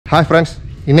Hi friends,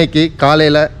 இன்னைக்கு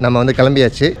காலையில நம்ம வந்து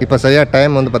கிளம்பியாச்சு. இப்போ சரியா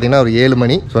டைம் வந்து பாத்தீங்கன்னா ஒரு 7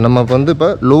 மணி. சோ நம்ம வந்து இப்போ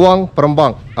லுவாங்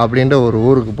பிரம்பாங் அப்படிங்கற ஒரு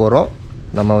ஊருக்கு போறோம்.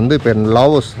 நம்ம வந்து இப்போ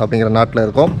லாவோஸ் அப்படிங்கற நாட்டுல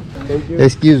இருக்கோம்.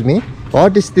 Excuse me.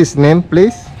 What is this name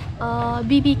please?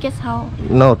 BB guest house.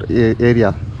 No, area.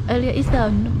 Area is the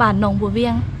Bản Nong Bùa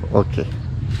Vieng. Okay.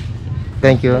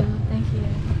 Thank you. Thank you.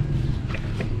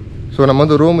 So நம்ம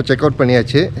வந்து ரூம் செக் அவுட்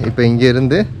பண்ணியாச்சு. இப்போ இங்க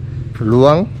இருந்து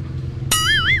லுவாங்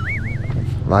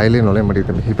வாயிலே நுழைய முடியுது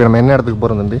தம்பி. இப்போ நம்ம என்ன இடத்துக்கு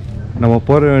போகிறோம் தம்பி? நம்ம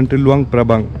போகிற வந்துட்டு லுவாங்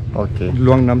பிரபாங். ஓகே,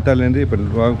 லுவாங் நம்தாலேருந்து இப்போ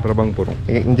லுவாங் பிரபாங் போகிறோம்.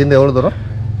 இங்கேருந்து எவ்வளோ தூரம்?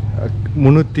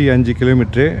 305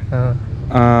 கிலோமீட்ரு.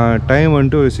 டைம்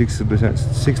வந்துட்டு ஒரு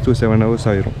 6 to 7 hours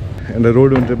ஆயிரும். இந்த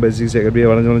ரோடு வந்துட்டு பஸ் அப்படியே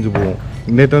வளைஞ்சு போவோம்.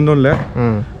 நேற்று வந்தோம் இல்லை,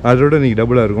 அதோட இன்றைக்கி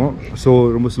டபுளாக இருக்கும். ஸோ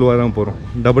ரொம்ப ஸ்லோவாக தான் போகிறோம்,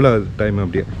 டபுளாக டைம்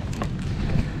அப்படியே.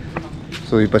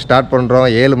 ஸோ இப்போ ஸ்டார்ட் பண்ணுறோம்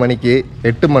 7 மணிக்கு.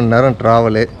 8 மணி நேரம்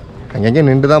ட்ராவலு. அங்கங்கே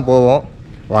நின்று தான் போவோம்.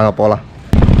 வாங்க போகலாம்.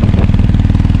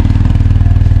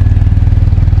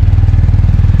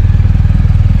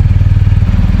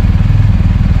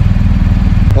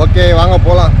 ஓகே வாங்க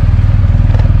போகலாம்.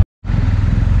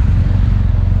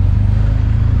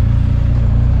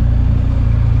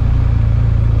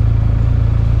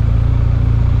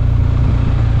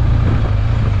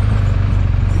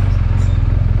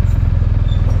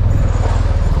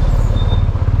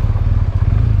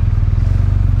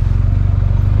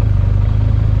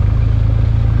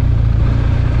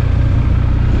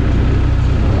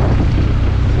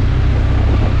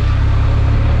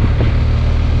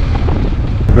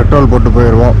 பெட்ரோல் போட்டு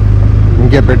போயிடுவோம்.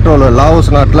 இங்கே பெட்ரோல் லாவோஸ்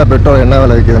நாட்டில் பெட்ரோல் என்ன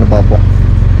விலை விற்கிதுன்னு பார்ப்போம்.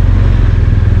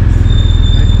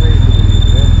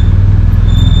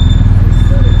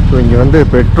 ஸோ இங்கே வந்து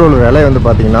பெட்ரோல் விலை வந்து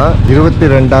பார்த்தீங்கன்னா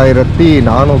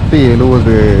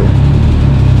 22,470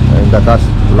 இந்த காசு,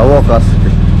 லவோ காசுக்கு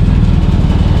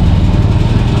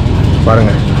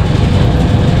பாருங்கள்.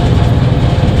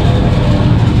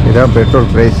 இதுதான் பெட்ரோல்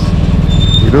ப்ரைஸ்,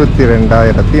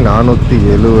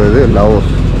 22,470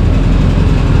 லாவோஸ்.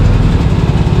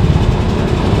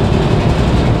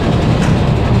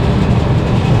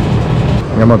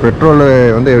 நம்ம பெட்ரோல்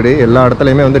வந்து எப்படி எல்லா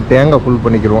இடத்துலையுமே வந்து டேங்கை ஃபுல்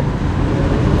பண்ணிக்கிடுவோம்.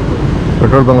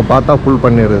 பெட்ரோல் பங்கு பார்த்தா ஃபுல்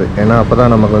பண்ணிடுறது, ஏன்னா அப்போ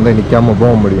தான் நமக்கு வந்து நிற்காமல்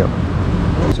போக முடியும்.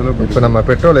 இப்போ நம்ம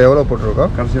பெட்ரோல் எவ்வளோ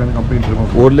போட்டிருக்கோம்? கடைசியாக கம்ப்ளீட்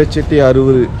இருக்கும்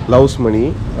 1,60,000 லாவோஸ் மணி.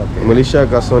 மலேசியா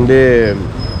காசு வந்து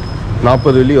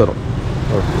 40 வெள்ளி வரும்.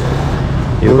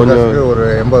 இது கொஞ்சம் ஒரு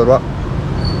 80 ரூபா.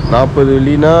 40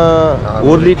 வெள்ளினா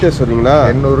 1 லிட்டர் சொல்கிறீங்களா?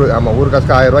 800. ஆமாம், ஊர்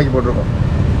காசுக்கு 1000 ரூபாய்க்கு போட்டிருக்கோம்.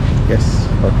 எஸ்,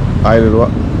 1000 ரூபா.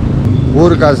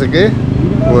 ஊர் காசுக்கு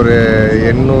ஒரு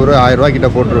 800-1000 ரூபாய்க்கிட்ட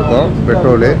போட்டிருக்கோம்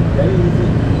பெட்ரோலு.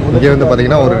 இங்கே வந்து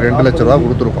பார்த்திங்கன்னா ஒரு 2 லட்ச ரூபா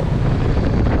கொடுத்துருக்கோம்.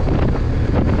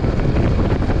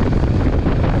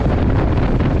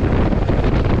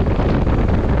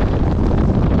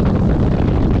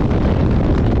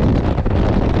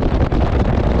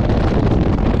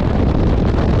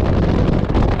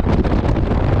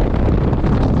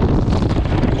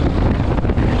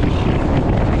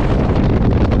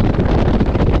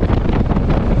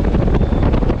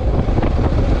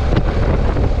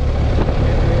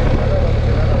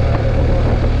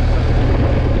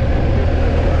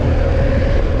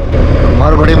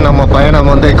 மறுபடியும் நம்ம பயணம்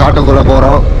வந்து காட்டுக்குள்ளே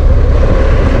போகிறோம்.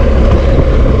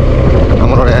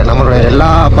 நம்மளுடைய எல்லா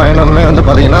பயணமுமே வந்து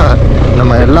பார்த்திங்கன்னா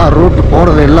நம்ம எல்லா ரூட்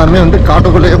போகிறது எல்லாமே வந்து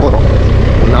காட்டுக்குள்ளேயே போகிறோம்.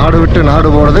 நாடு விட்டு நாடு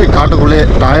போகிறது காட்டுக்குள்ளேயே.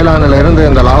 தாய்லாந்துலேருந்து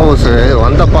இந்த லாவோஸு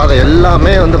வந்த பாதை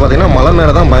எல்லாமே வந்து பார்த்திங்கன்னா மலை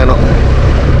மேலே தான் பயணம்.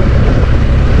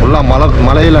 ஃபுல்லாக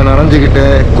மலையில் நனைஞ்சிக்கிட்டு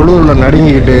குளிரில்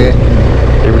நடுங்கிக்கிட்டு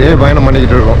இப்படியே பயணம்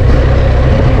பண்ணிக்கிட்டு இருக்கோம்.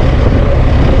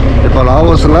 இப்போ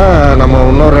லாவோஸில் நம்ம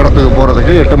இன்னொரு இடத்துக்கு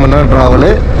போகிறதுக்கு 8 மணி நேரம்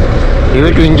ட்ராவலு.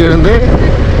 இதுக்கு இங்கேருந்து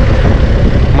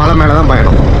மலை மேலே தான்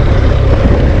பயணம்.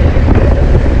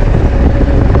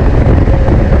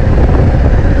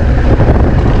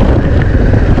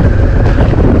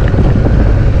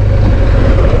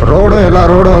 ரோடும் எல்லா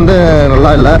ரோடும் வந்து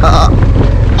நல்லா இல்லை.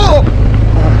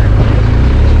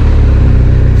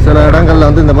 சில இடங்கள்ல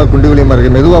வந்து இந்த மாதிரி குண்டி குழியமாக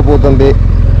இருக்குது. மெதுவாக போ தம்பி.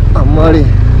 அம்மாடி,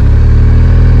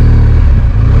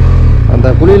 அந்த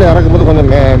குழியில் இறக்கும்போது கொஞ்சம்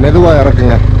மெதுவாக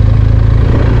இறக்குங்க,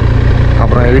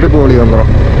 அப்புறம் இடுப்பு வலி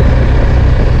வந்துடும்.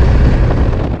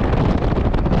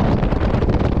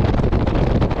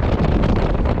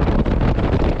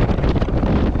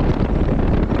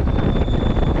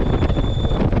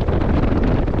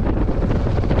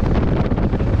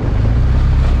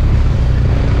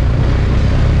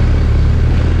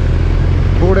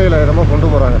 கூடையில் என்னமோ கொண்டு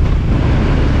போகிறாங்க.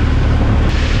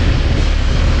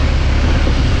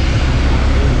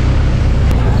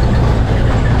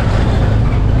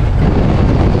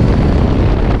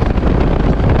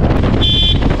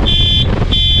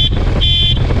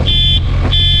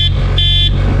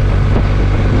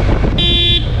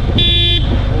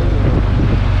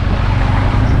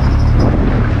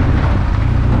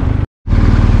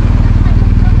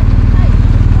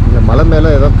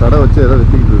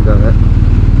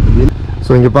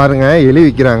 ஸோ இங்கே பாருங்கள், எலி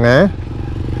விற்கிறாங்க.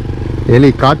 எலி,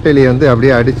 காட்டு எலி வந்து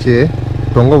அப்படியே அடித்து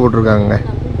தொங்க போட்டிருக்காங்க.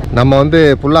 நம்ம வந்து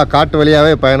ஃபுல்லாக காட்டு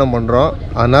வழியாகவே பயணம் பண்ணுறோம்.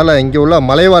 அதனால் இங்கே உள்ள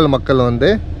மலைவாழ் மக்கள் வந்து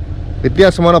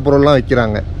வித்தியாசமான பொருள்லாம்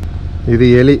விற்கிறாங்க. இது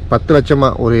எலி, 10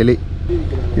 லட்சமாக ஒரு எலி.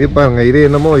 இது பாருங்க, இது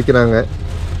என்னமோ விற்கிறாங்க.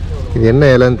 இது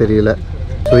என்ன இலைன்னு தெரியல.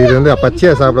 ஸோ இது வந்து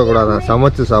பச்சையாக சாப்பிடக்கூடாதான்,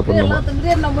 சமைச்சு சாப்பிட்ணுமா.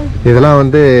 இதெல்லாம்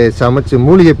வந்து சமைச்சு,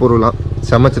 மூலிகை பொருளாம்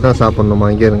சமைச்சு தான் சாப்பிட்ணுமா.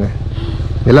 இங்கே இருங்க,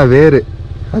 இதெல்லாம் வேறு,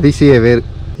 அதிசய வேறு.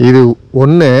 இது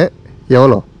ஒன்று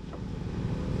எவ்வளோ?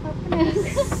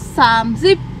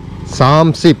 30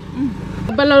 சாம்சிப்.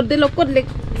 Kalau dia lokot lek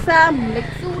 3 lek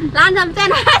 0 lan jam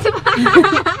ten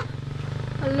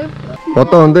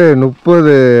மொத்தம் வந்து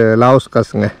 30 லாவோஸ்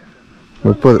காசுங்க.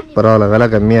 30 பரவாயில்ல, விலை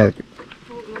கம்மியாக இருக்குது.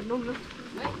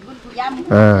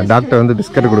 டாக்டர் வந்து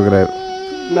பிஸ்கட் கொடுக்குறாரு.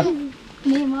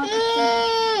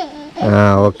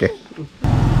 ஓகே,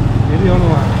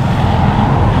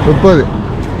 30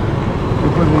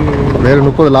 வேறு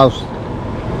 30 லாவோஸ்.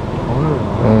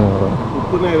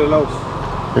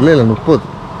 இல்லை 30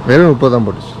 வெறும் 30 தான்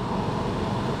போட்டுச்சு.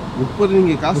 30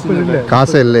 நீங்க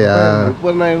காசே இல்லையா?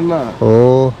 30,000 தான். ஓ,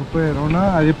 30,000னா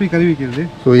அது எப்படி கறி வைக்கிறது?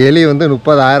 ஸோ எலி வந்து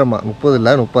 30,000மா. 30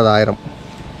 இல்லை 30,000.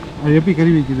 அது எப்படி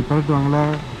கறி வைக்கிறது? பரட்டுவாங்களா?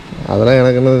 அதெல்லாம்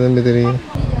எனக்கு என்ன தம்பி தெரியும்.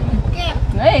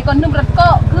 con num rat ko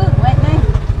cứ vậy này.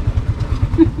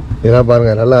 இதெல்லாம்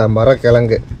பாருங்கள், நல்லா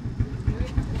மரக்கிழங்கு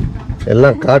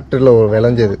எல்லாம் காட்டில் ஒரு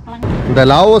விளைஞ்சது. இந்த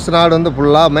லாவோஸ் நாடு வந்து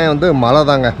ஃபுல்லாமே வந்து மலை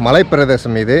தாங்க, மலை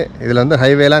பிரதேசம் இது. இதில் வந்து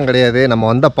ஹைவேலாம் கிடையாது. நம்ம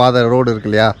வந்த பாதை ரோடு இருக்கு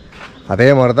இல்லையா, அதே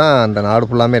மாதிரி தான் அந்த நாடு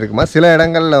ஃபுல்லாமே இருக்குமா. சில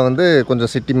இடங்களில் வந்து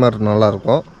கொஞ்சம் சிட்டி மாதிரி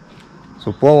நல்லாயிருக்கும். ஸோ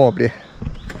போவோம் அப்படியே.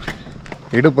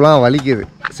 இடுப்புலாம் வலிக்குது.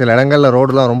 சில இடங்களில்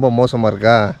ரோடுலாம் ரொம்ப மோசமாக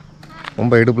இருக்கா,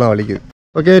 ரொம்ப இடுப்புலாம் வலிக்குது.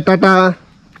 ஓகே, டாட்டா,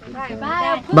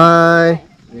 பாய்.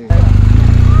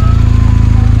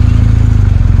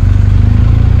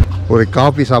 ஒரு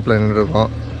காஃபி ஷாப்பில்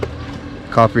நின்றுருக்கோம்.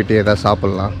 காஃபி டீ எதாவது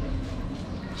சாப்பிட்லாம்.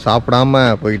 சாப்பிடாம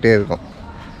போய்கிட்டே இருக்கோம்,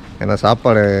 ஏன்னா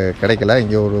சாப்பாடு கிடைக்கல.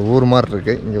 இங்கே ஒரு ஊர் மாதிரி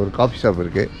இருக்குது, இங்கே ஒரு காஃபி ஷாப்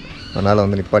இருக்குது, அதனால்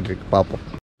வந்து நிப்பாட்டிருக்கு. பார்ப்போம்.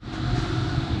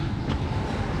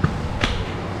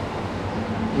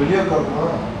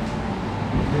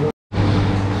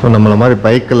 ஸோ நம்மளை மாதிரி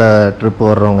பைக்கில் ட்ரிப்பு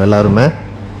வர்றவங்க எல்லாருமே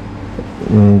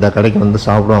இந்த கடைக்கு வந்து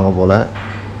சாப்பிடுவாங்க போல்.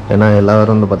 ஏன்னா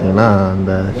எல்லோரும் வந்து பார்த்திங்கன்னா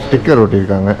இந்த ஸ்டிக்கர்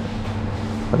ஒட்டியிருக்காங்க.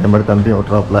 அதே மாதிரி தம்பி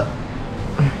ஒட்டுறாப்புல.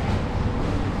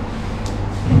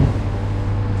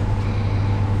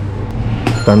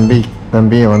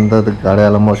 தம்பி வந்ததுக்கு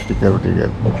அடையாளமாக ஸ்டிக்கர்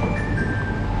ஒட்டியிருக்காரு.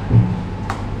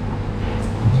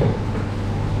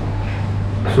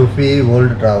 Sufi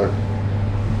world travel.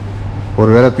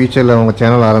 ஒருவேளை ஃபியூச்சரில் அவங்க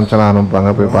சேனல் ஆரம்பித்தாலும்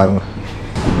ஆரம்பிப்பாங்க, போய் பாருங்கள்.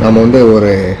 நம்ம வந்து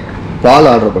ஒரு பால்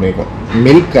ஆர்டர் பண்ணியிருக்கோம்,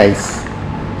 மில்க் ஐஸ்.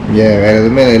 இங்கே வேறு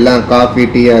எதுவுமே எல்லாம் காஃபி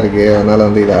டீயாக இருக்குது, அதனால்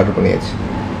வந்து இதை ஆர்டர் பண்ணியாச்சு.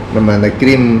 நம்ம அந்த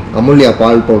க்ரீம் அமுல்யா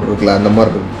பால் பவுடர் இருக்குல்ல, அந்த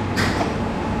மாதிரி இருக்குது.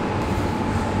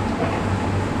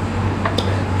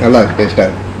 நல்லா இருக்குது, டேஸ்ட்டாக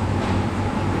இருக்குது.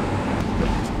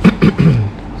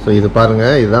 ஸோ இது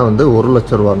பாருங்கள், இதுதான் வந்து 1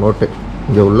 லட்ச ரூபா நோட்டு.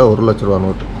 இங்கே உள்ள 1 லட்ச ரூபா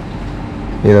நோட்டு.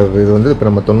 இது வந்து இப்போ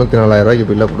நம்ம 94,000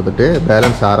 பில்லை கொடுத்துட்டு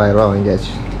பேலன்ஸ் 6,000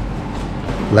 வாங்கியாச்சு.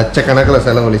 லட்சக்கணக்கில்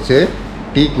செலவழித்து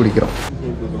டீ குடிக்கிறோம்.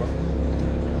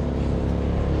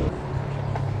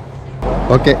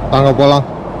 ஓகே, வாங்க போகலாம்.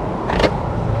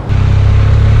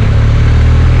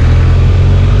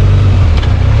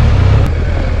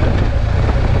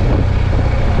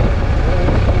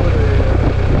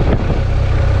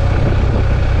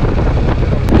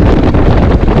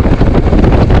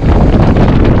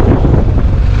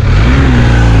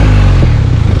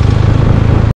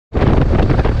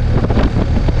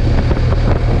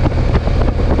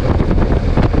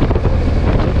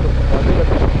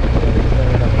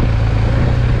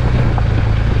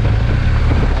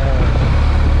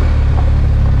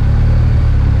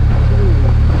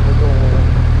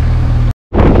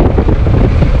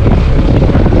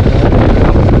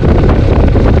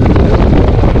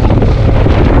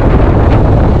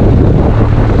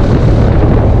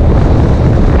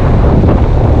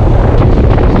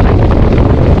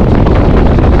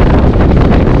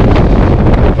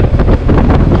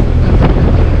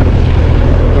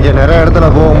 நிறைய இடத்துல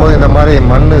போகும்போது இந்த மாதிரி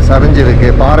மண் சரிஞ்சிருக்கு,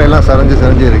 பாறையெல்லாம்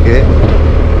சரிஞ்சு இருக்கு.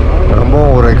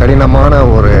 ரொம்பவும் ஒரு கடினமான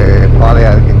ஒரு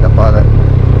பாதையாக இருக்குது இந்த பாதை.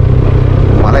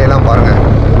 மலையெல்லாம் பாருங்கள்,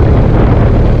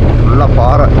 ஃபுல்லாக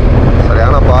பாறை,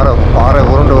 சரியான பாறை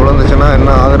உருண்டு விழுந்துச்சுன்னா என்ன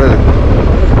ஆகுறது?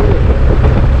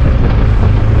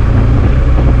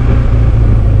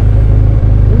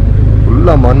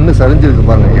 ஃபுல்லாக மண் சரிஞ்சிருக்கு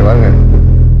பாருங்க. இங்கே பாருங்க,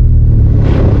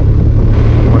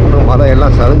 மண்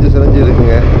மலையெல்லாம் சரிஞ்சு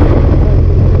இருக்குங்க.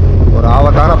 ஒரு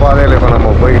ஆபத்தான பாதையில் இப்போ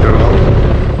நம்ம போய்கிட்டு இருக்கோம்.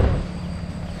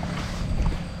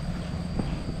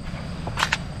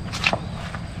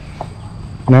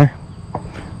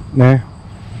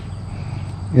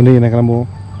 என்ன கிளம்புவோம்.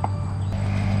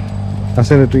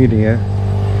 அசைல தூங்கிட்டீங்க.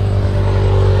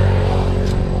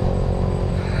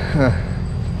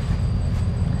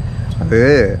 அது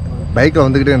பைக்கில்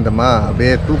வந்துக்கிட்டே இருந்தோமா,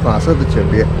 அப்படியே தூக்கம் அசத்துச்சு.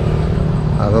 அப்படியே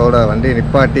அதோட வண்டியை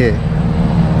நிப்பாட்டி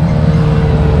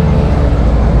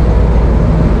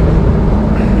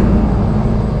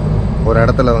ஒரு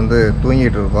இடத்துல வந்து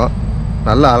தூங்கிட்டு இருக்கோம்.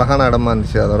 நல்ல அழகான இடமா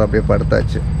இருந்துச்சு. அதோட அப்படியே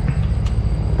படுத்தாச்சு.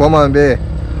 போமா தம்பி,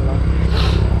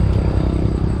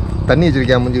 தண்ணி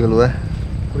வச்சிருக்கியா மூஞ்சி கழுவ?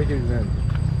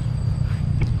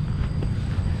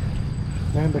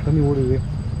 இந்த தண்ணி ஓடுது,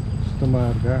 சுத்தமாக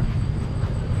இருக்கா?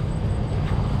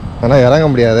 ஆனால் இறங்க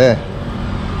முடியாது,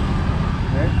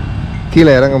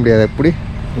 கீழே இறங்க முடியாது. எப்படி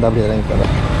இந்த அப்படி இறங்கி போகிற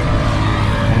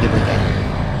அங்கே போயிட்டேன்.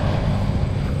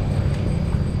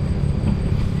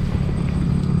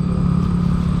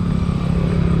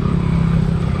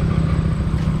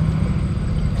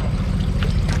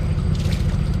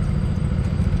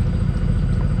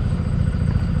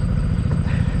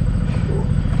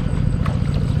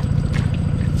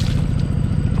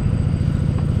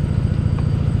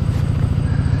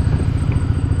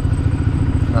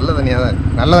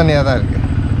 நல்ல தண்ணியாக தான் இருக்குது.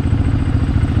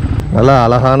 நல்லா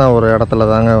அழகான ஒரு இடத்துல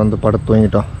தாங்க வந்து படுத்து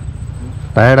தூங்கிட்டோம்.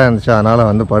 டயர்டாக இருந்துச்சு, அதனால்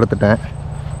வந்து படுத்துட்டேன்.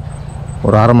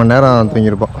 ஒரு அரை மணி நேரம்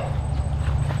தூங்கியிருப்போம்.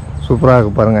 சூப்பராக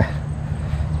இருக்குது பாருங்கள்.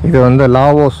 இது வந்து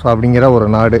லாவோஸ் அப்படிங்கிற ஒரு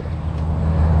நாடு.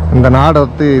 இந்த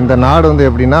நாடு வந்து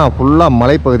எப்படின்னா ஃபுல்லாக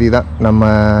மலைப்பகுதி தான்.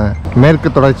 நம்ம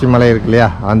மேற்கு தொடர்ச்சி மலை இருக்கு இல்லையா,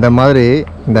 அந்த மாதிரி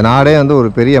இந்த நாடே வந்து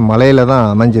ஒரு பெரிய மலையில் தான்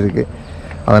அமைஞ்சிருக்கு.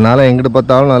 அதனால் எங்கிட்டு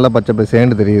பார்த்தாலும் நல்லா பச்சை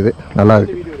பசேன்னு தெரியுது, நல்லா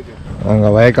இருக்குது. அங்கே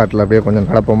வயக்காட்டில் அப்படியே கொஞ்சம்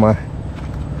நடப்போமா.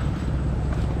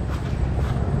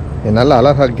 நல்லா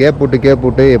அழகாக கேப்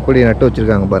விட்டு எப்படி நட்டு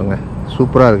வச்சுருக்காங்க பாருங்கள்.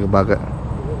 சூப்பராக இருக்குது பார்க்க.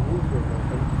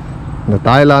 இந்த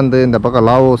தாய்லாந்து, இந்த பக்கம்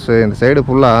லாவோஸு, இந்த சைடு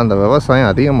ஃபுல்லாக அந்த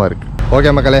விவசாயம் அதிகமாக இருக்குது.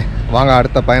 ஓகே மக்களே, வாங்க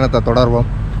அடுத்த பயணத்தை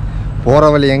தொடர்வோம்.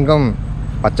 போகிற வழி எங்கும்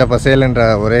பச்சை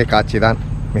பசேலுன்ற ஒரே காட்சி தான்.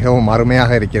 மிகவும்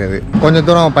அருமையாக இருக்கிறது. கொஞ்சம்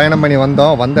தூரம் பயணம் பண்ணி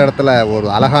வந்தோம். வந்த இடத்துல ஒரு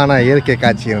அழகான இயற்கை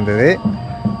காட்சி இருந்தது,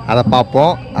 அதை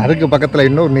பார்ப்போம். அதுக்கு பக்கத்தில்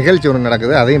இன்னொரு நிகழ்ச்சி ஒன்று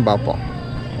நடக்குது, அதையும் பார்ப்போம்.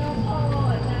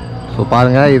 ஸோ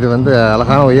பாருங்கள், இது வந்து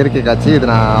அழகான ஒரு இயற்கை காட்சி. இது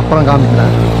நான் அப்புறம்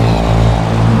காமிக்கிறேன்.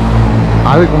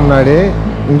 அதுக்கு முன்னாடி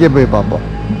இங்கே போய் பார்ப்போம்.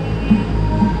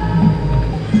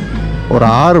 ஒரு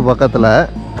ஆறு பக்கத்தில்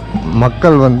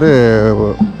மக்கள் வந்து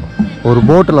ஒரு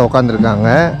போட்டில் உட்காந்துருக்காங்க.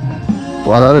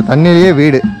 அதாவது தண்ணியிலேயே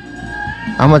வீடு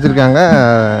அமைச்சிருக்காங்க.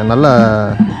 நல்லா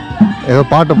ஏதோ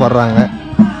பாட்டு பாடுறாங்க.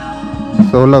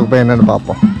 ஸோ உள்ள போய் என்னென்னு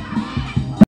பார்ப்போம்.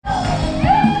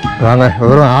 வாங்க,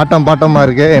 வெறும் ஆட்டம் பாட்டமாக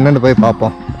இருக்கு, என்னென்னு போய்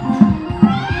பார்ப்போம்.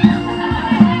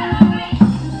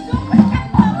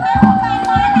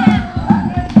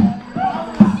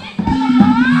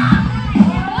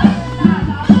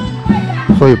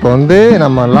 ஸோ இப்போ வந்து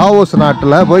நம்ம லாவோஸ்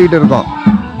நாட்டில் போயிட்டு இருக்கோம்.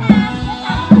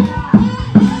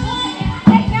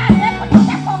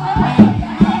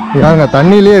 இவங்க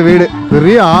தண்ணியிலேயே வீடு,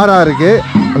 பெரிய ஆறா இருக்கு,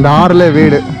 அந்த ஆறுல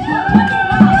வீடு.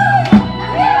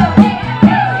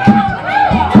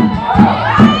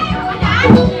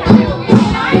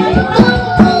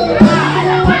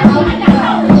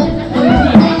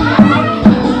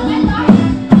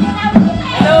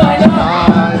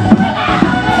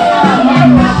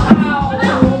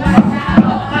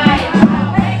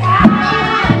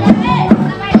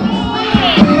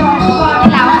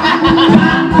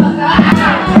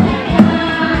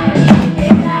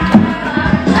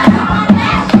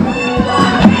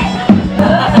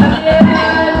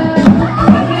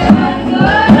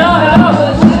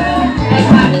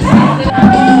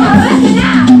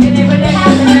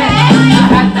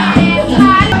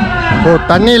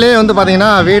 தண்ணியிலே வந்து பார்த்தீங்கன்னா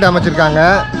வீடு அமைச்சிருக்காங்க.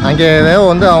 அங்கே ஏதோ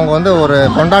வந்து அவங்க வந்து ஒரு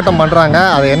கொண்டாட்டம் பண்ணுறாங்க,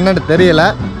 அது என்னன்னு தெரியல,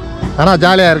 ஆனால்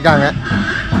ஜாலியாக இருக்காங்க.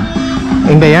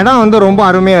 இந்த இடம் வந்து ரொம்ப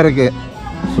அருமையாக இருக்குது.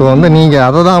 ஸோ வந்து நீங்கள்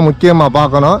அதை தான் முக்கியமாக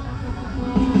பார்க்கணும்.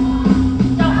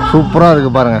 சூப்பராக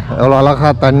இருக்குது பாருங்கள், எவ்வளோ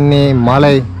அழகாக தண்ணி,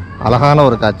 மலை, அழகான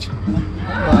ஒரு காட்சி.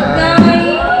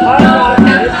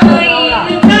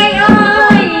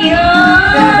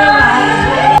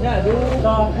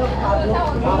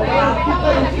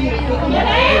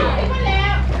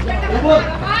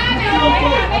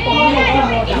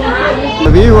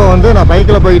 வியூவை வந்து நான்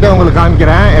பைக்கில் போயிட்டு உங்களுக்கு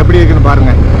காமிக்கிறேன், எப்படி இருக்குன்னு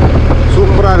பாருங்கள்.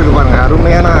 சூப்பராக இருக்குது பாருங்கள்,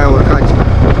 அருமையான ஒரு காட்சி.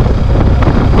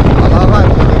 அழகாக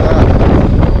இருக்குது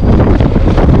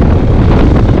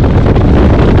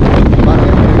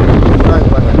பாருங்கள்.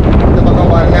 இந்த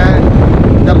பக்கம் பாருங்கள்,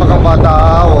 இந்த பக்கம் பார்த்தா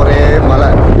ஒரே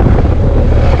மலை,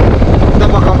 இந்த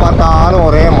பக்கம் பார்த்தாலும்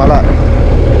ஒரே மலை.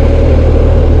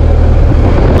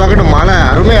 பக்கத்து மலை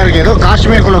அருமையாக இருக்குது, ஏதோ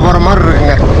காஷ்மீருக்குள்ளே போகிற மாதிரி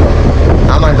இருக்குங்க.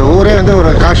 ஆமாம், இந்த ஊரே வந்து ஒரு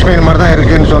காஷ்மீர் மாதிரி தான்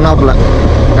இருக்குதுன்னு சொன்னாப்புல.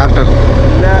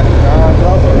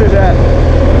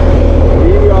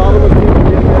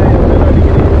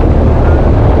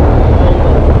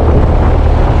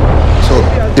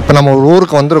 இப்போ நம்ம ஒரு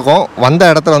ஊருக்கு வந்திருக்கோம். வந்த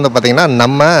இடத்துல வந்து பார்த்திங்கன்னா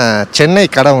நம்ம சென்னை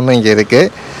கடை ஒன்று இங்கே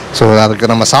இருக்குது. ஸோ அதுக்கு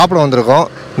நம்ம சாப்பிட வந்திருக்கோம்.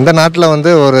 இந்த நாட்டில் வந்து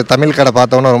ஒரு தமிழ் கடை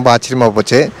பார்த்தோன்னா ரொம்ப ஆச்சரியமாக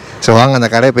போச்சு. ஸோ வாங்க அந்த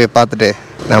கடையை போய் பார்த்துட்டு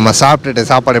நம்ம சாப்பிட்டுட்டு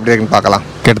சாப்பாடு எப்படி இருக்குன்னு பார்க்கலாம்.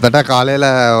 கிட்டத்தட்ட காலையில்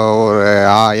ஒரு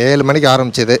 7 மணிக்கு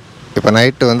ஆரம்பிச்சிது. இப்போ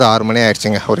நைட்டு வந்து 6 மணி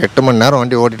ஆகிடுச்சிங்க. ஒரு 8 மணி நேரம்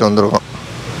வண்டி ஓட்டிகிட்டு வந்திருக்கோம்.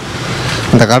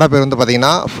 இந்த கடை பேர் வந்து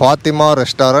பார்த்திங்கன்னா Fathima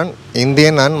restaurant.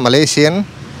 Indian and Malaysian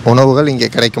உணவுகள்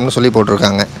இங்கே கிடைக்கும்னு சொல்லி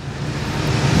போட்டிருக்காங்க.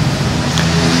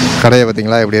 கடையை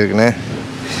பார்த்திங்களா எப்படி இருக்குன்னு.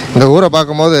 இந்த ஊரை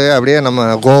பார்க்கும்போது அப்படியே நம்ம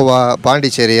கோவா,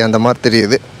 பாண்டிச்சேரி அந்த மாதிரி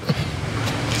தெரியுது.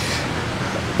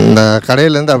 இந்த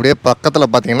கடையிலேருந்து அப்படியே பக்கத்தில்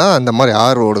பார்த்திங்கன்னா அந்த மாதிரி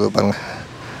ஆறு ஓடுது பாருங்கள்.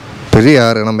 பெரிய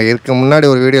ஆறு. நம்ம இதுக்கு முன்னாடி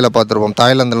ஒரு வீடியோவில் பார்த்துருப்போம்.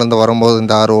 தாய்லாந்துலேருந்து வரும்போது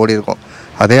இந்த ஆறு ஓடி இருக்கும்.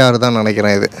 அதே ஆறு தான்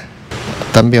நினைக்கிறேன் இது.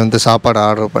 தம்பி வந்து சாப்பாடு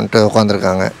ஆர்டர் பண்ணிட்டு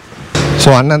உட்காந்துருக்காங்க.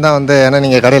 ஸோ அண்ணன் தான் வந்து, ஏன்னா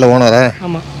நீங்கள் கடையில் ஓனரா?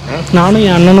 ஆமாம், நானும்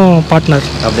என் அண்ணனும் பார்ட்னர்.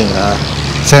 அப்படிங்களா?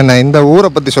 சரி, நான் இந்த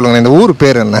ஊரை பற்றி சொல்லுங்கள். இந்த ஊர்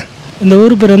பேர் என்ன? இந்த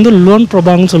ஊர் பேர் வந்து லோன்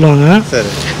பிரபாங்னு சொல்லுவாங்க. சரி.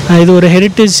 இது ஒரு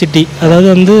ஹெரிட்டேஜ் சிட்டி. அதாவது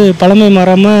வந்து பழமை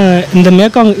மாறாமல் இந்த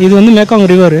மேக்காங், இது வந்து மேக்காங்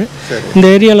ரிவர். இந்த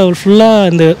ஏரியாவில்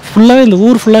ஃபுல்லாகவே இந்த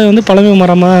ஊர் ஃபுல்லாக வந்து பழமை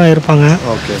மாறாமல் இருப்பாங்க.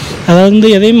 ஓகே. அதாவது வந்து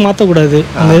எதையும் மாற்றக்கூடாது,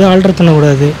 நம்ம எதுவும் ஆல்டர்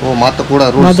பண்ணக்கூடாது,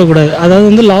 மாற்றக்கூடாது. அதாவது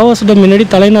வந்து லாவோஸோட முன்னாடி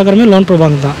தலைநகரமே லோன்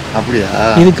பிரபாங் தான். அப்படியா?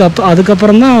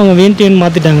 அதுக்கப்புறம் தான் அவங்க வியன்டியன்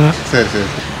மாற்றிட்டாங்க. சரி சரி.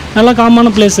 நல்லா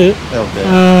காமான பிளேஸு.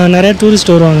 நிறைய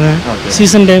டூரிஸ்ட் வருவாங்க.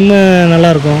 சீசன் டைமு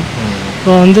நல்லாயிருக்கும்.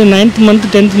 இப்போ வந்து 9th month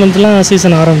 10th monthலாம்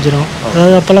சீசன் ஆரம்பிச்சிடும்.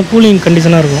 அதாவது அப்போல்லாம் கூலிங்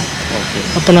கண்டிஷனாக இருக்கும்.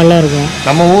 அப்போ நல்லாயிருக்கும்.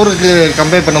 நம்ம ஊருக்கு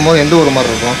கம்பேர் பண்ணும்போது எந்த ஊர்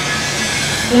மாதிரி இருக்கும்?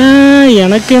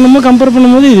 எனக்கு என்னமோ கம்பேர்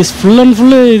பண்ணும்போது இது ஃபுல் அண்ட்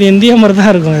ஃபுல்லு இது இந்தியா மாதிரி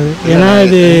தான் இருக்கும். இது ஏன்னா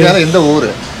இது எந்த ஊர்,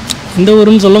 இந்த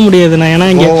ஊருன்னு சொல்ல முடியாதுண்ணா. ஏன்னா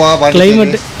இங்கே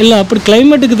கிளைமேட் இல்லை, அப்படி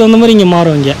கிளைமேட்டுக்கு தகுந்த மாதிரி இங்கே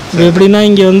மாறும். இங்கே இப்போ எப்படின்னா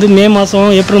இங்கே வந்து மே மாதம்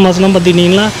ஏப்ரல் மாதம்லாம்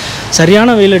பார்த்துக்கிட்டிங்கன்னா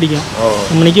சரியான வெயில் அடிக்கும்.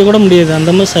 நம்ம நிற்க கூட முடியாது,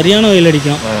 அந்த மாதிரி சரியான வெயில்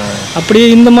அடிக்கும். அப்படியே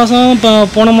இந்த மாதம் இப்போ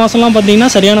போன மாதம்லாம் பார்த்தீங்கன்னா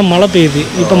சரியான மழை பெய்யுது.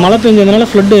 இப்போ மழை பெஞ்சதுனால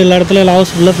ஃப்ளட்டு எல்லா இடத்துலையும்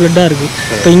லாஸ் ஃபுல்லாக ஃப்ளட்டாக இருக்குது.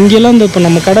 இப்போ இங்கெல்லாம் இப்போ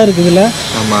நம்ம கடை இருக்குதுல்ல,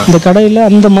 இந்த கடையில்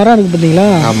அந்த மரம் இருக்குது பார்த்தீங்களா,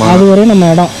 அது வரையும்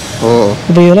நம்ம இடம்.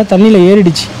 இப்போ இதெல்லாம் தண்ணியில்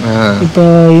ஏறிடுச்சு. இப்போ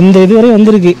இந்த இது வரையும்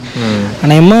வந்திருக்கு.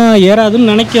 ஆனால்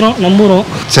ஏறாதுன்னு நினைக்கிறோம், நம்புகிறோம்.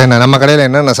 சரி, நம்ம கடையில்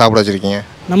என்னென்ன சாப்பிட வச்சுருக்கீங்க?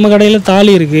 நம்ம கடையில்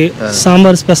தாலி இருக்குது,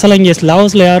 சாம்பார் ஸ்பெஷலாக. இங்கே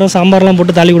லாவோஸில் யாரும் சாம்பார்லாம்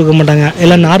போட்டு தாலி கொடுக்க மாட்டாங்க,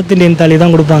 எல்லாம் நார்த் இந்தியன் தாலி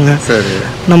தான் கொடுப்பாங்க.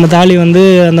 நம்ம தாலி வந்து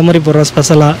அந்த மாதிரி போடுறோம்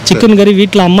ஸ்பெஷலாக. சிக்கன் கறி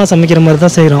வீட்டில் அம்மா சமைக்கிற மாதிரி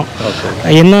தான் செய்கிறோம்.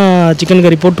 என்ன சிக்கன்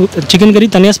கறி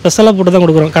தனியாக ஸ்பெஷலாக போட்டு தான்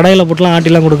கொடுக்குறோம். கடையில் போட்டுலாம்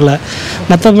ஆட்டிலாம் கொடுக்கல.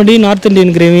 மற்றபடி நார்த்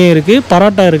இந்தியன் கிரேவியும் இருக்குது,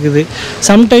 பரோட்டா இருக்குது.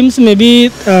 சம்டைம்ஸ் மேபி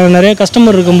நிறைய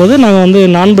கஸ்டமர் இருக்கும்போது நாங்கள் வந்து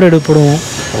நான் பிரெட் போடுவோம்.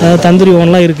 தந்தூரி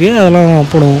ஓன்லாம் இருக்குது, அதெல்லாம்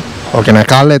போடுவோம். ஓகேண்ணா.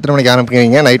 காலையில் எத்தனை மணிக்கு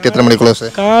ஆரம்பிக்கிறீங்க? நைட் எத்தனை மணிக்கு க்ளோஸ்?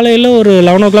 காலையில் ஒரு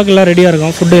 11 o'clock எல்லாம் ரெடியாக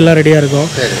இருக்கும். ஃபுட்டு எல்லாம் ரெடியாக இருக்கும்.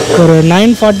 ஒரு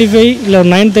 9:45 இல்லை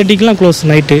 9:30க்குலாம் close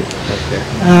night.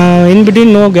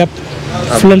 In between no gap,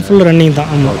 full and full running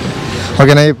தான். ஆமாம்.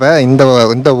 ஓகேண்ணா. இப்போ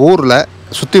இந்த ஊரில்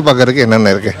சுற்றி பார்க்கறதுக்கு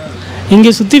என்னென்ன இருக்குது?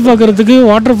 இங்கே சுற்றி பார்க்குறதுக்கு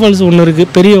வாட்டர் ஃபால்ஸ் ஒன்று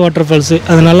இருக்குது, பெரிய வாட்டர் ஃபால்ஸு.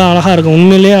 அது நல்லா அழகாக இருக்கும்,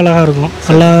 உண்மையிலேயே அழகாக இருக்கும்.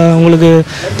 நல்லா உங்களுக்கு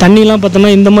தண்ணிலாம் பார்த்தோன்னா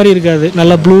இந்த மாதிரி இருக்காது,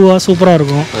 நல்லா ப்ளூவாக சூப்பராக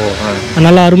இருக்கும்.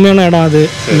 நல்லா அருமையான இடம் அது.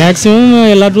 மேக்ஸிமம்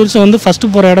எல்லா டூரிஸ்டும் வந்து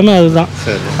ஃபஸ்ட்டு போகிற இடமே அதுதான்.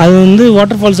 அது வந்து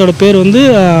வாட்டர் ஃபால்ஸோட பேர் வந்து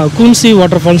கூன்சி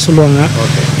வாட்டர் ஃபால்ஸ் சொல்லுவாங்க.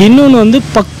 இன்னொன்று வந்து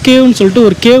பக்கேவ்னு சொல்லிட்டு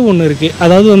ஒரு கேவ் ஒன்று இருக்குது.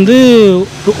 அதாவது வந்து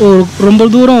ரொம்ப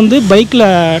தூரம் வந்து பைக்கில்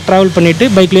ட்ராவல் பண்ணிவிட்டு,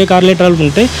 பைக்லேயே கார்லேயே ட்ராவல்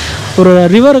பண்ணிட்டு ஒரு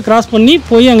ரிவரை கிராஸ் பண்ணி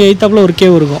போய் அங்கே எய்த்தாப்பில் ஒரு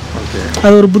கேவ் இருக்கும்.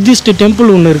 அது ஒரு புத்திஸ்ட்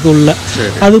டெம்பிள் ஒன்று இருக்குது உள்ள,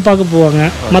 அது பார்க்க போவாங்க.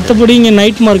 மற்றபடி இங்கே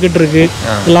நைட் மார்க்கெட் இருக்குது.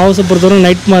 லாவோஸை பொறுத்தவரை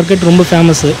நைட் மார்க்கெட் ரொம்ப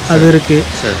ஃபேமஸ்ஸு, அது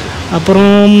இருக்குது.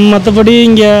 அப்புறம் மற்றபடி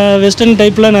இங்கே வெஸ்டர்ன்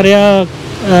டைப்பில் நிறையா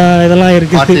இதெல்லாம்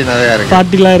இருக்குது,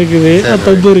 பார்ட்டிலாம் இருக்குது,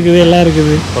 பப்பு இருக்குது, எல்லாம்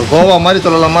இருக்குது. கோவா மாதிரி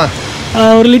சொல்லலாமா?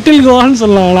 ஒரு லிட்டில் கோவான்னு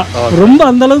சொல்லலாம். ரொம்ப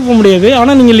அந்த அளவுக்கு போக முடியாது.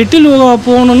 ஆனால் நீங்கள் லிட்டில் கோவா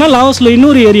போகணுன்னா லாவோஸில்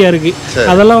இன்னொரு ஏரியா இருக்குது,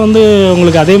 அதெல்லாம் வந்து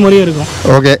உங்களுக்கு அதே மாதிரியே இருக்கும்.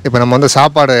 ஓகே. இப்போ நம்ம வந்து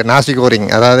சாப்பாடு நாசி கோரிங்,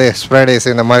 அதாவது ஸ்ப்ரைட்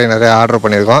ரைஸ் இந்த மாதிரி நிறைய ஆர்டர்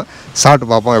பண்ணியிருக்கோம்.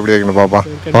 சாப்பிட்டு பார்ப்போம் எப்படி இருக்குன்னு பார்ப்போம்.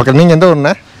 ஓகே. நீங்கள் எந்த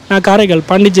ஊர்ண்ணே? நான் காரைக்கால்,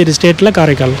 பாண்டிச்சேரி ஸ்டேட்டில்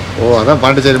காரைக்கால். அதான்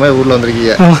பாண்டிச்சேரி மாதிரி ஊரில்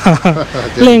வந்திருக்கீங்க.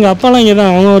 இல்லை, எங்கள் அப்பாலாம் இங்கே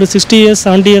தான். அவங்க ஒரு 60 years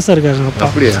 70 years இருக்காங்க.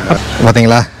 அப்படியா?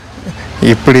 பார்த்தீங்களா,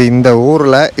 இப்படி இந்த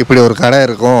ஊரில் இப்படி ஒரு கடை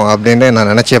இருக்கும் அப்படின்னு நான்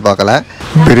நினச்சே பார்க்கல.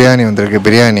 பிரியாணி வந்திருக்கு,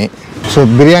 பிரியாணி. ஸோ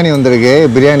பிரியாணி வந்திருக்கு,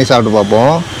 பிரியாணி சாப்பிட்டு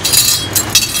பார்ப்போம்.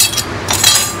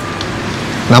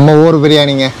 நம்ம ஊர்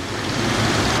பிரியாணிங்க,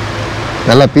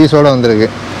 நல்ல பீஸோடு வந்திருக்கு.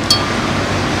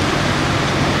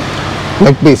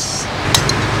 Leg piece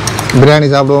biryani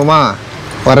சாப்பிடுவோமா?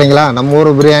 வர்றீங்களா? நம்ம ஊர்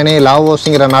பிரியாணி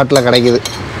லாவோஸுங்கிற நாட்டில் கிடைக்குது.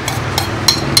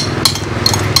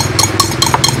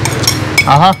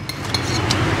 ஆஹா,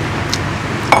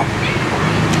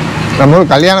 நம்ம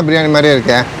ஊர் கல்யாண பிரியாணி மாதிரியே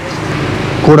இருக்கேன்.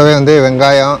 கூடவே வந்து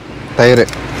வெங்காயம், தயிர்,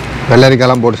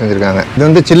 வெள்ளரிக்காயெல்லாம் போட்டு செஞ்சுருக்காங்க. இது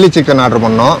வந்து சில்லி சிக்கன் ஆர்டர்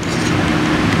பண்ணோம்.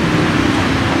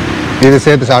 இது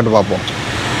சேர்த்து சாப்பிட்டு பார்ப்போம்.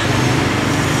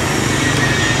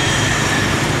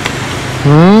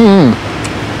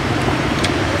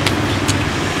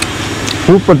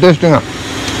 சூப்பர் டேஸ்ட்டுங்க,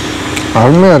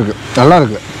 அருமையாக இருக்குது, நல்லா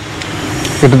இருக்குது.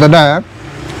 கிட்டத்தட்ட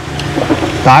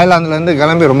தாய்லாந்துலேருந்து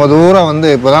கிளம்பி ரொம்ப தூரம் வந்து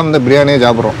இப்போ தான் வந்து பிரியாணியே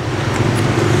சாப்பிட்றோம்.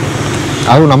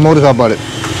 அதுவும் நம்ம ஊர் சாப்பாடு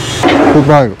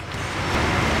சூப்பராக இருக்கும்.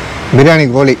 பிரியாணி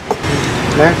கோழி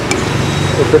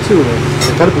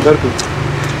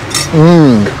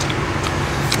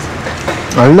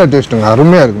நல்ல டேஸ்ட்டுங்க,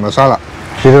 அருமையாக இருக்குது மசாலா.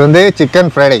 இது வந்து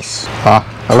சிக்கன் ஃப்ரைட் ரைஸ்.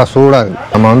 நல்லா சூடாக இருக்குது.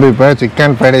 நம்ம வந்து இப்போ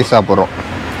சிக்கன் ஃப்ரைட் ரைஸ் சாப்பிட்றோம்,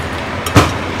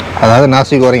 அதாவது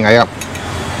நாசி கோரிங் ஐயாம்.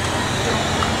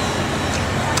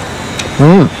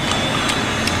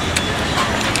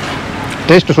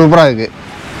 டேஸ்ட்டு சூப்பராக இருக்குது.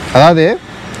 அதாவது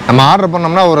நம்ம ஆர்டர்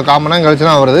பண்ணோம்னா ஒரு 1/4 மணி நேரம் கழிச்சு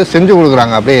தான் வருது, செஞ்சு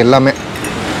கொடுக்குறாங்க அப்படியே எல்லாமே.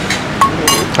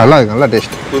 நல்லா இருக்குது, நல்லா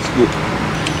டேஸ்ட்.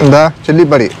 இந்த சில்லி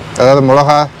பொடி, அதாவது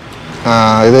மிளகா,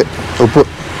 இது உப்பு,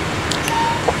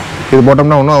 இது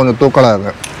போட்டோம்னா இன்னும் கொஞ்சம் தூக்கலாக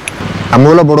இருக்குது. நம்ம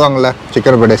ஊரில் போடுவாங்கள்ல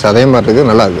சிக்கன் ஃப்ரைட் ரைஸ், அதே மாதிரி இருக்குது,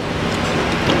 நல்லா இருக்குது.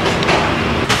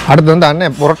 அடுத்து வந்து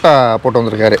அண்ணன் புரோட்டா போட்டு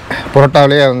வந்திருக்காரு.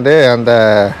 புரோட்டாவிலேயே வந்து அந்த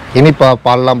இனிப்பா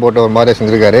பால்லாம் போட்டு ஒரு மாதிரி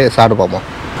செஞ்சுருக்காரு. சாப்பிட்டு பார்ப்போம்.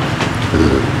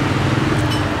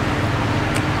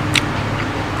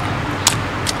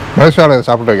 மலேசியாவில்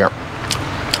சாப்பிட்ருக்கேன்.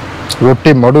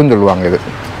 ரொட்டி மடுன்னு சொல்லுவாங்க. இது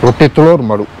ரொட்டி துளூர்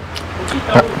மடு.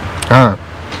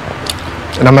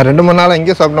 நம்ம 2-3 நாள்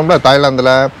இங்கே சாப்பிட்டோம்ல,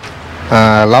 தாய்லாந்தில்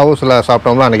லாவோஸில்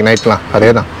சாப்பிட்டோம்ல அன்றைக்கி நைட்லாம் அதே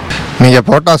தான். நீங்கள்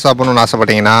புரோட்டா சாப்பிட்ணுன்னு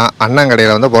ஆசைப்பட்டீங்கன்னா அண்ணன்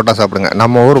கடையில் வந்து புரோட்டா சாப்பிடுங்க.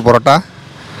 நம்ம ஊர் புரோட்டா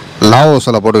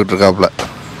லாவோஸில் போட்டுக்கிட்டு இருக்காப்புல.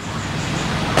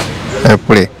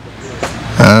 எப்படி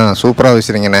சூப்பராக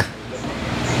வச்சுருங்கண்ணே.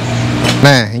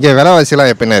 அண்ணே இங்கே விலைவாசிலாம்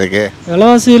எப்படிண்ணே இருக்குது?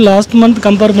 விலைவாசி லாஸ்ட் மந்த்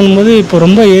கம்பேர் பண்ணும்போது இப்போ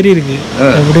ரொம்ப ஏறி இருக்குது.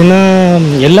 எப்படின்னா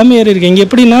எல்லாமே ஏறி இருக்குது. இங்கே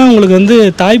எப்படின்னா உங்களுக்கு வந்து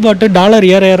தாய் பாட்டு டாலர்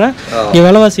ஏற ஏற இங்கே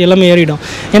விலைவாசி எல்லாமே ஏறிடும்.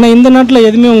 ஏன்னா இந்த நாட்டில்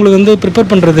எதுவுமே உங்களுக்கு வந்து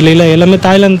ப்ரிப்பேர் பண்ணுறது இல்லை, எல்லாமே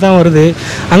தாய்லாந்து தான் வருது.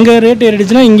 அங்கே ரேட்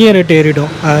ஏறிடுச்சுன்னா இங்கேயும் ரேட்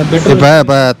ஏறிடும்.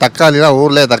 இப்போ தக்காளிலாம்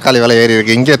ஊர்லேயே தக்காளி விலை ஏறி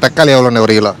இருக்குது. இங்கே தக்காளி எவ்வளோண்ணே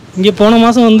ஒரு கிலோ? இங்கே போன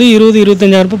மாதம் வந்து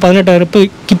 20-25,000 18,000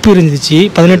 கிப்பு இருந்துச்சு,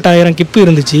 18,000 கிப்பு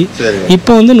இருந்துச்சு.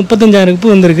 இப்போ வந்து 35,000 கிப்பு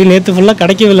வந்திருக்கு. நேற்று ஃபுல்லாக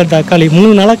கிடைக்கவே இல்லை தக்காளி,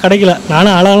 3 நாளாக கிடைக்கல.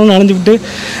 நானும் ஆளாலும் நனைஞ்சு விட்டு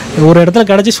ஒரு இடத்துல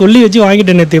கிடச்சி சொல்லி வச்சு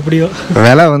வாங்கிட்டேன் நேற்று. எப்படியோ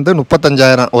விலை வந்து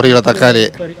 35,000 ஒரு கிலோ தக்காளி.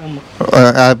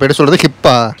 எப்படி சொல்கிறது,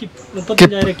 கிப்பா?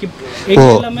 35,000 கிப்.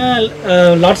 எல்லாமே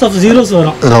லாட்ஸ் ஆஃப் ஜீரோஸ்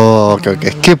வரும். Okay okay.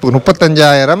 கிப்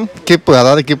 35,000 கிப்பு.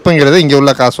 அதாவது கிப்புங்கிறது இங்கே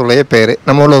உள்ள காசுடைய பேர்.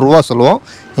 நம்ம உள்ள ரூபா சொல்லுவோம்,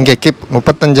 இங்கே கிப்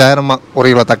 35,000 ஒரு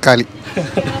கிலோ தக்காளி.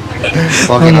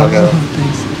 Okay okay.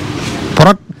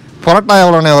 பரோட்டா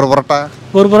எவ்வளோண்ணே ஒரு பரோட்டா?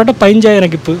 ஒரு பரோட்டா 15,000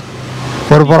 கிப்பு.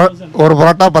 ஒரு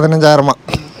பரோட்டா 15,000.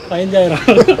 15,000.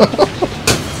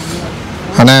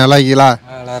 அண்ணா நல்லா இருக்கீங்களா?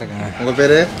 நல்லா இருக்கேங்க. உங்கள்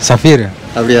பேர்? சஃபீர்.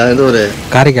 அப்படியா? எந்த ஒரு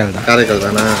காரைக்கால் தான். காரைக்கால்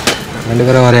தானே? 2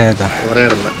 பேரும் ஒரே தான். ஒரே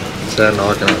இடம் தான். சரி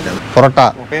okay okay. Parotta.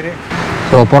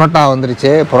 So parotta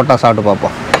வந்துருச்சு, பரோட்டா சாப்பிட்டு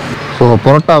பார்ப்போம். ஸோ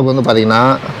பரோட்டாவுக்கு வந்து பார்த்திங்கன்னா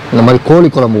இந்த மாதிரி கோழி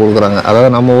குழம்பு கொடுக்குறாங்க. அதாவது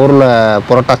நம்ம ஊரில்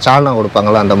பரோட்டா சால்னா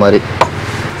கொடுப்பாங்களா அந்த மாதிரி.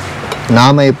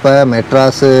 நாம் இப்போ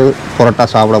மெட்ராஸு பரோட்டா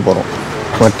சாப்பிட போகிறோம்.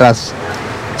 மெட்ராஸ்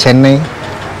சென்னை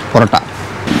பரோட்டா.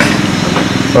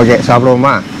 ஓகே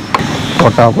சாப்பிடுவோமா?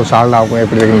 பரோட்டாவுக்கும் சால்னாவுக்கும்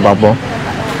எப்படி இருக்குன்னு பார்ப்போம்.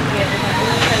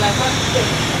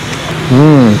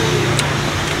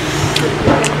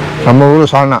 நம்ம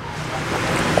ஊர் சால்னா,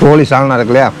 கோழி சால்னா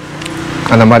இருக்கு இல்லையா,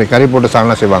 அந்த மாதிரி கறி போட்டு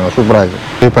சால்னா செய்வாங்க, சூப்பராக இருக்குது.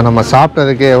 இப்போ நம்ம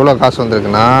சாப்பிட்டதுக்கு எவ்வளோ காசு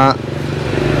வந்திருக்குன்னா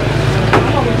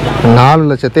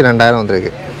 4,02,000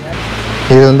 வந்திருக்கு.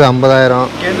 இது வந்து 50,000,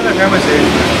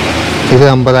 இது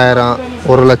 50,000,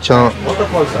 1,00,000,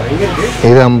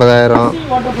 இது 50,000, 50,000,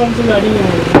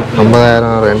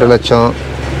 2,00,000,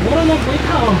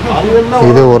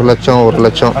 இது 1,00,000,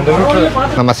 1,00,000.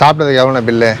 நம்ம சாப்பிட்டதுக்கு எவ்வளோ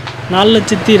பில்லு?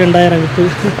 4,02,000 கிப்பு.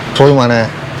 போதுமாண்ணே?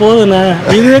 போதுண்ணே,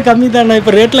 இதுவே கம்மி தானே.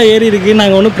 இப்போ ரேட்டில் ஏறி இருக்குது,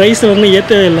 நாங்கள் ஒன்றும் ப்ரைஸ் ஒன்றும்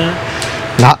ஏற்றவே இல்லை.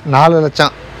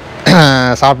 4,00,000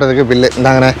 சாப்பிட்டதுக்கு பில்லு.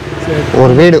 இந்தாங்கண்ணே,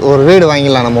 ஒரு வீடு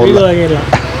வாங்கிடலாம் நம்ம ஊரில். வாங்கிடலாம்.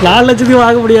 4,00,000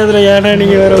 வாங்க முடியாதுல்ல, ஏன்னா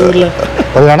நீங்கள் வேறு ஊரில்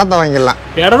ஒரு இடத்த வாங்கிடலாம்.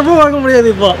 இடமும் வாங்க முடியாது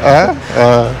இப்போ,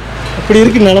 அப்படி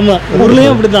இருக்கு நிலமை.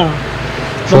 ஊர்லேயும் அப்படி தான்.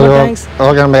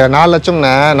 ஓகே. நம்ம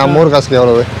 4,00,000ண்ணே, நம்ம ஊர் காசுக்கு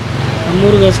எவ்வளவு? நம்ம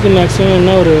ஊர் காசுக்கு மேக்ஸிமம்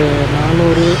என்ன ஒரு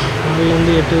 400,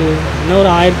 4,000 என்ன ஒரு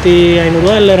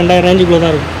 1,500 இல்லை 2,000 ரேஞ்சுக்குள்ளே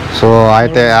தான் இருக்கும். ஸோ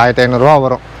 1,500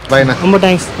 வரும். பையண்ணே ரொம்ப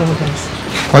தேங்க்ஸ், ரொம்ப தேங்க்ஸ்.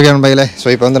 ஓகே நண்பர்களே, ஸோ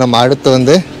இப்போ வந்து நம்ம அடுத்து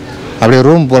வந்து அப்படியே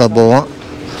ரூம் போல போவோம்.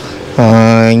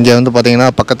 இங்கே வந்து பார்த்திங்கன்னா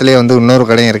பக்கத்துலேயே வந்து இன்னொரு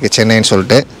கடையும் இருக்குது சென்னைன்னு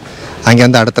சொல்லிட்டு. அங்கே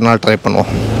வந்து அடுத்த நாள் ட்ரை பண்ணுவோம்.